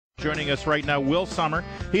Joining us right now, Will Sommer.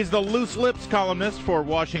 He's the Loose Lips columnist for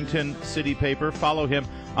Washington City Paper. Follow him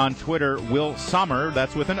on Twitter, Will Sommer.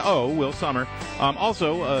 That's with an O, Will Sommer.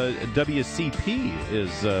 WCP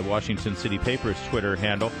is Washington City Paper's Twitter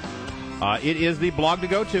handle. It is the blog to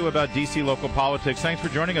go to about D.C. local politics. Thanks for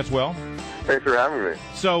joining us, Will. Thanks for having me.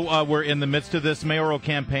 So we're in the midst of this mayoral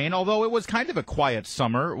campaign, although it was kind of a quiet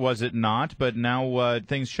summer, was it not? But now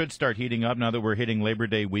things should start heating up now that we're hitting Labor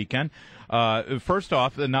Day weekend. First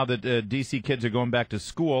off, now that D.C. kids are going back to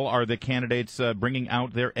school, are the candidates bringing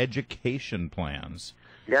out their education plans?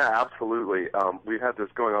 Yeah, absolutely. We've had this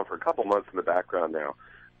going on for a couple months in the background now.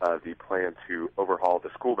 The plan to overhaul the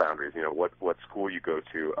school boundaries, what school you go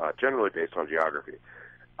to, generally based on geography.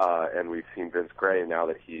 And we've seen Vince Gray, now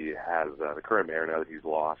that he has, the current mayor, now that he's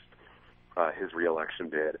lost his reelection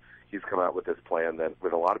bid, he's come out with this plan that,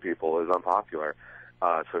 with a lot of people, is unpopular.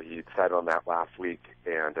 So he decided on that last week,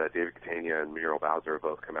 and David Catania and Muriel Bowser have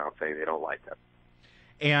both come out saying they don't like it.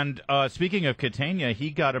 And speaking of Catania, he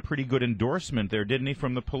got a pretty good endorsement there, didn't he,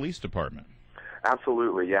 from the police department?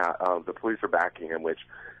 Absolutely, yeah. The police are backing him, which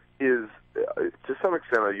is, to some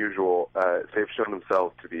extent, unusual. They've shown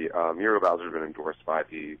themselves to be, Muriel Bowser has been endorsed by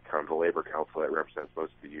the Labor Council that represents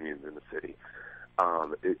most of the unions in the city.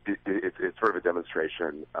 It's sort of a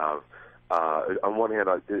demonstration of, on one hand,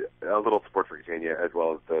 a little support for Catania, as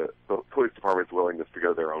well as the police department's willingness to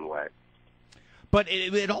go their own way. But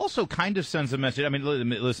it also kind of sends a message. I mean,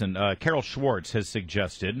 listen, Carol Schwartz has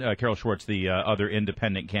suggested, Carol Schwartz, the other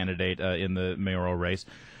independent candidate in the mayoral race,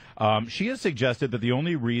 she has suggested that the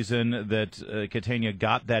only reason that Catania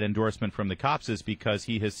got that endorsement from the cops is because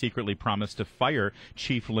he has secretly promised to fire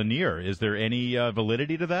Chief Lanier. Is there any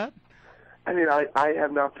validity to that? I mean, I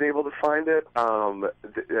have not been able to find it. The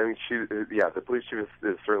police chief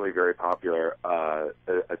is certainly very popular. I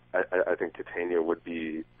think Catania would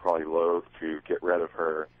be probably loath to get rid of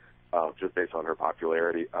her just based on her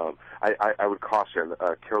popularity. I would caution,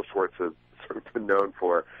 Carol Schwartz has sort of been known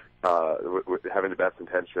for having the best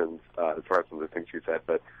intentions as far as some of the things she said,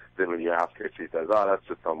 but then when you ask her, she says, "Oh, that's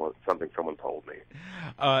just something someone told me."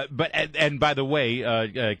 But by the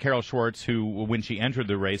way, Carol Schwartz, who when she entered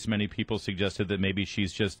the race, many people suggested that maybe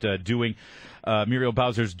she's just doing Muriel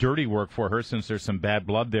Bowser's dirty work for her, since there's some bad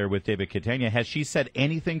blood there with David Catania. Has she said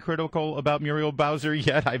anything critical about Muriel Bowser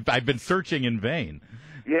yet? I've been searching in vain.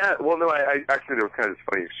 Yeah, well, no, I actually, there was kind of this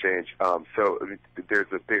funny exchange. So there's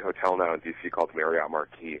this big hotel now in D.C. called the Marriott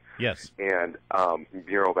Marquis. Yes. And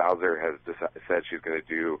Muriel Bowser has said she's going to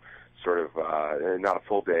do sort of, not a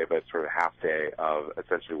full day, but sort of a half day of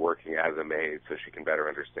essentially working as a maid so she can better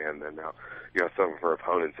understand them. Now, some of her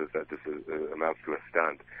opponents has said this amounts to a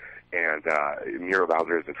stunt. And Muriel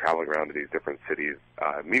Bowser has been traveling around to these different cities,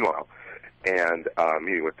 meanwhile, and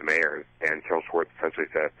meeting with the mayors. And Carol Schwartz essentially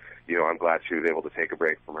said, I'm glad she was able to take a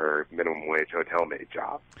break from her minimum wage hotel maid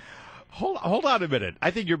job. Hold on a minute.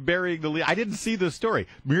 I think you're burying the lead. I didn't see this story.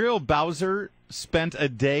 Muriel Bowser spent a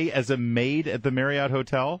day as a maid at the Marriott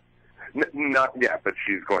Hotel? Not yet, but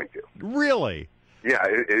she's going to. Really? Yeah,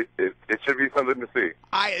 it should be something to see.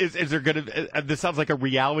 Is there going to? This sounds like a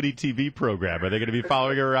reality TV program. Are they going to be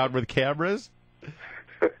following her around with cameras?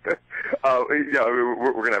 We're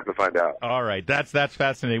going to have to find out. All right, that's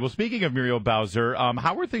fascinating. Well, speaking of Muriel Bowser,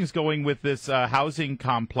 how are things going with this housing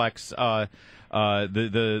complex, the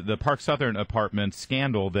Park Southern apartment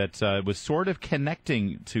scandal that was sort of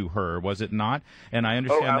connecting to her, was it not? And I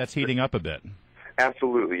understand that's heating up a bit.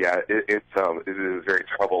 Absolutely, yeah. It is a very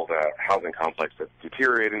troubled housing complex that's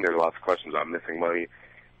deteriorating. There's lots of questions about missing money.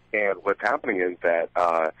 And what's happening is that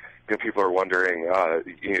people are wondering,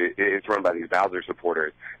 it's run by these Bowser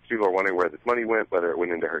supporters. People are wondering where this money went, whether it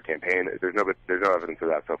went into her campaign. There's no evidence of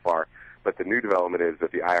that so far. But the new development is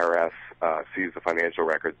that the IRS seized the financial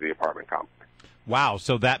records of the apartment complex. Wow,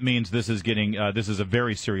 so that means this is a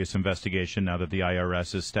very serious investigation now that the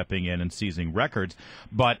IRS is stepping in and seizing records.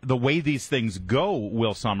 But the way these things go,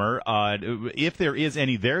 Will Sommer, if there is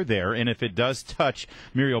any there, and if it does touch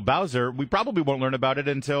Muriel Bowser, we probably won't learn about it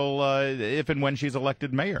until if and when she's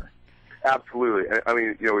elected mayor. Absolutely. I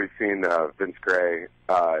mean, we've seen Vince Gray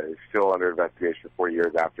still under investigation 4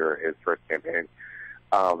 years after his first campaign.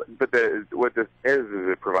 But what this is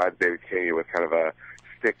it provides David Catania with kind of a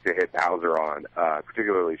stick to hit Bowser on.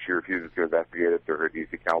 Particularly, she refuses to investigate it through her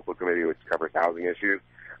D.C. Council Committee, which covers housing issues.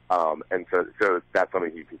 And so that's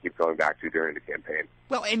something you can keep going back to during the campaign.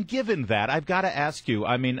 Well, and given that, I've got to ask you,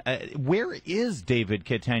 I mean, where is David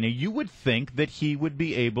Catania? You would think that he would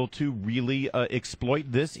be able to really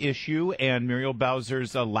exploit this issue and Muriel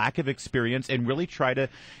Bowser's lack of experience and really try to,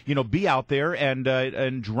 be out there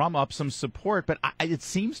and drum up some support. But it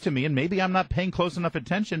seems to me, and maybe I'm not paying close enough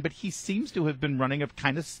attention, but he seems to have been running a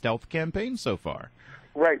kind of stealth campaign so far.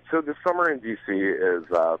 Right. So the summer in D.C. is,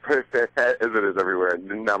 as it is everywhere,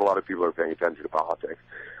 not a lot of people are paying attention to politics.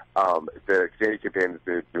 The Catania campaign has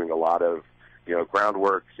been doing a lot of,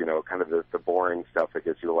 groundwork, kind of the boring stuff that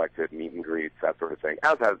gets you elected, meet and greets, that sort of thing,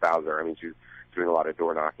 as has Bowser. I mean, she's doing a lot of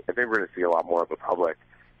door knocking. I think we're going to see a lot more of a public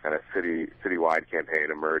kind of citywide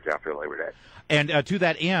campaign emerge after Labor Day. And to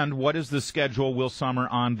that end, what is the schedule, Will Sommer,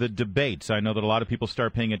 on the debates? I know that a lot of people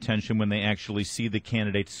start paying attention when they actually see the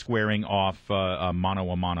candidates squaring off mano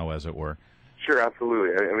a mano, as it were. Sure,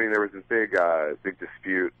 absolutely. I mean, there was this big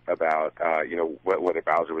dispute about, whether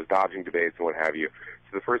Bowser was dodging debates and what have you.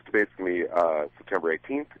 So the first debate's going to be September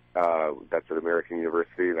 18th. That's at American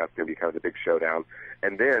University. That's going to be kind of the big showdown.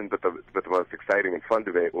 And then, but the most exciting and fun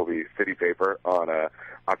debate will be City Paper on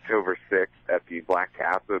October 6th at the Black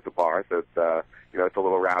Cat at the bar. So it's it's a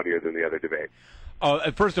little rowdier than the other debates.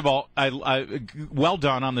 First of all, I well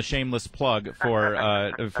done on the shameless plug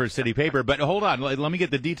for City Paper. But hold on, let me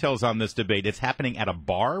get the details on this debate. It's happening at a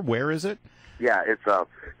bar. Where is it? Yeah, it's a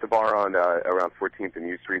bar on around 14th and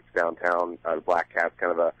U Streets downtown. The Black Cat's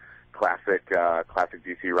kind of a classic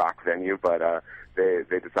DC rock venue, but they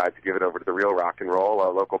decided to give it over to the real rock and roll,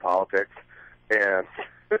 local politics, and.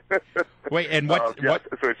 Wait, and what?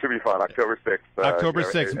 So it should be fun. October 6th. October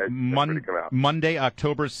 6th, Monday,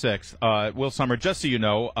 October 6th. Will Sommer, just so you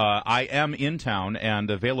know, I am in town and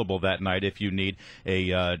available that night if you need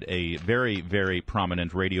a very, very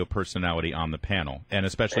prominent radio personality on the panel, and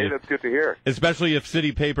especially that's good to hear. Especially if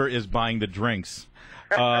City Paper is buying the drinks.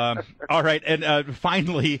 All right, and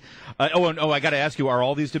finally, I got to ask you: are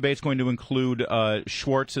all these debates going to include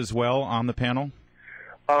Schwartz as well on the panel?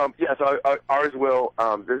 Yeah, so ours will.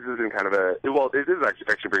 This is in kind of it is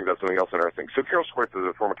actually brings up something else interesting. So Carol Schwartz is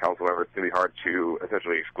a former council member. It's going to be hard to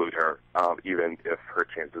essentially exclude her, even if her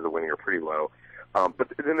chances of winning are pretty low.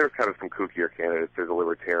 But then there's kind of some kookier candidates. There's a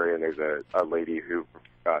libertarian. There's a lady who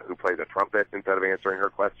plays a trumpet instead of answering her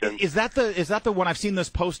question. Is that the one? I've seen this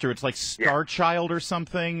poster. It's like Star Child or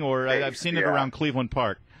something, or I've seen it around Cleveland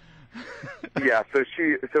Park. Yeah, so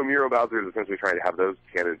Muriel Bowser is essentially trying to have those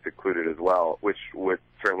candidates included as well, which would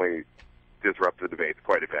certainly disrupt the debates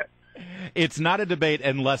quite a bit. It's not a debate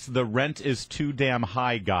unless the rent is too damn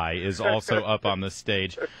high guy is also up on the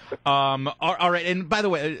stage. All right, and by the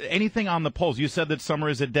way, anything on the polls? You said that summer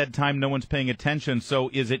is a dead time, no one's paying attention, so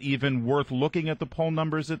is it even worth looking at the poll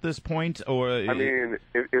numbers at this point? Or I mean,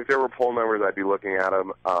 if there were poll numbers, I'd be looking at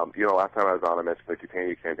them. Last time I was on, I mentioned the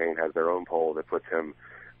Catania campaign has their own poll that puts him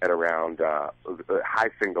at around high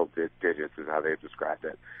single digits is how they've described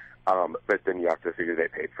it. But then you have to figure they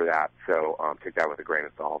paid for that, so take that with a grain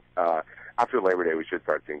of salt. After Labor Day, we should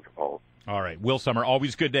start seeing some polls. All right. Will Sommer,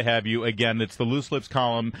 always good to have you. Again, it's the Loose Lips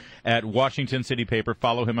column at Washington City Paper.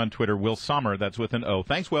 Follow him on Twitter, Will Sommer. That's with an O.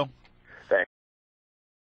 Thanks, Will.